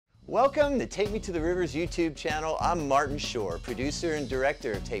Welcome to Take Me to the River's YouTube channel. I'm Martin Shore, producer and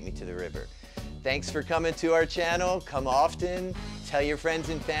director of Take Me to the River. Thanks for coming to our channel. Come often, tell your friends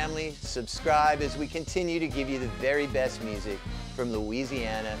and family, subscribe as we continue to give you the very best music from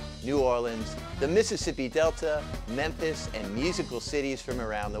Louisiana, New Orleans, the Mississippi Delta, Memphis, and musical cities from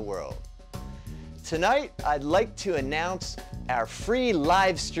around the world. Tonight, I'd like to announce our free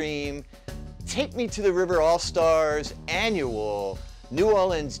live stream, Take Me to the River All-Stars annual New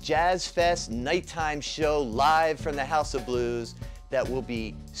Orleans Jazz Fest nighttime show live from the House of Blues that will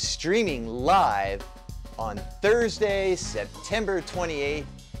be streaming live on Thursday, September 28th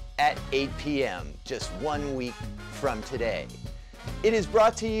at 8 p.m., just 1 week from today. It is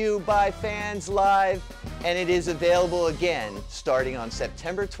brought to you by Fans.live, and it is available again starting on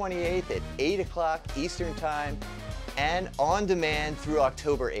September 28th at 8 o'clock Eastern Time and on demand through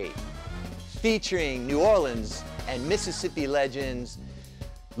October 8th. Featuring New Orleans and Mississippi legends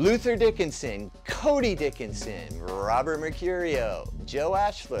Luther Dickinson, Cody Dickinson, Robert Mercurio, Joe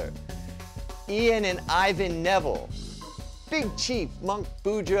Ashlar, Ian and Ivan Neville, Big Chief Monk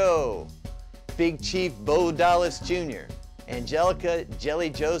Boudreaux, Big Chief Boudreaux Jr., Angelica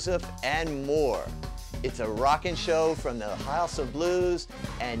Jelly Joseph, and more. It's a rockin' show from the House of Blues,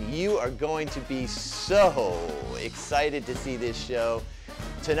 and you are going to be so excited to see this show.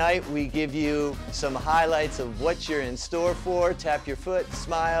 Tonight we give you some highlights of what you're in store for. Tap your foot,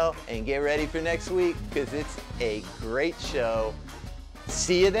 smile, and get ready for next week because it's a great show.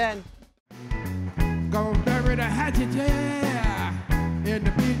 See you then. Go bury the hatchet, yeah, in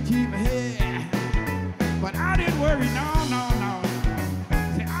the big chief head. But I didn't worry, no.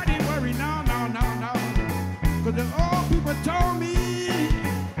 Say, I didn't worry, no. Because the old people told me,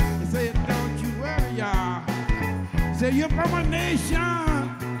 they said, don't you worry, y'all. Say, you're from a nation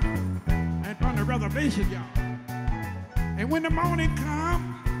and from the reservation, y'all. And when the morning comes,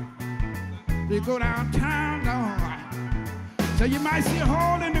 they go downtown, Lord. So you might see a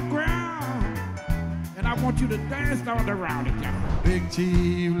hole in the ground, and I want you to dance all around it, y'all. Big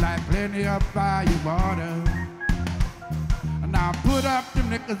chief, like plenty of fire water. Now put up the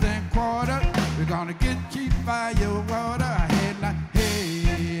nickels and quarters. We're gonna get cheap fire water. Hey, la,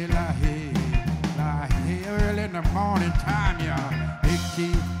 hey, la, hey, la, hey. Early in the morning time, y'all. Big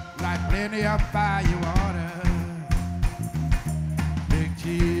chief, like plenty of fire water. Big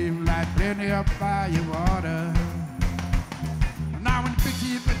chief, like plenty of fire water. Now when the big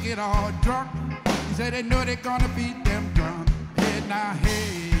chief get all drunk, he say they know they're gonna beat them drunk. Hey, now,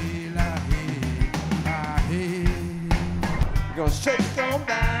 hey, la, hey, la, hey. Gonna shake them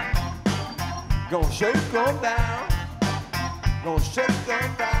down, gonna shake them down, gonna shake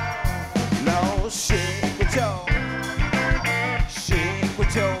them down. No, shake with your, shake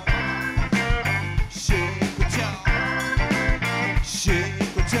with your, shake with your,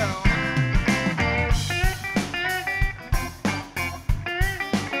 shake with your.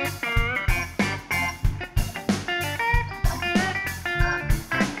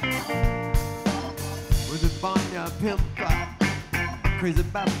 With a Bonnie Pimper, crazy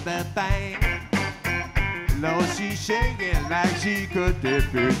about that thing. Lord, she's shaking like she could the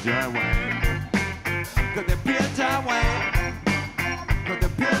picture away. Could the picture away. Could the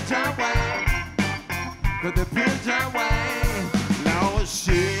picture away. Could the picture away. Lord,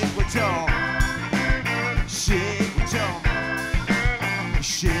 shake with your, shake with your,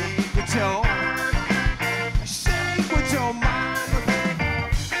 shake with your, shake with your mind.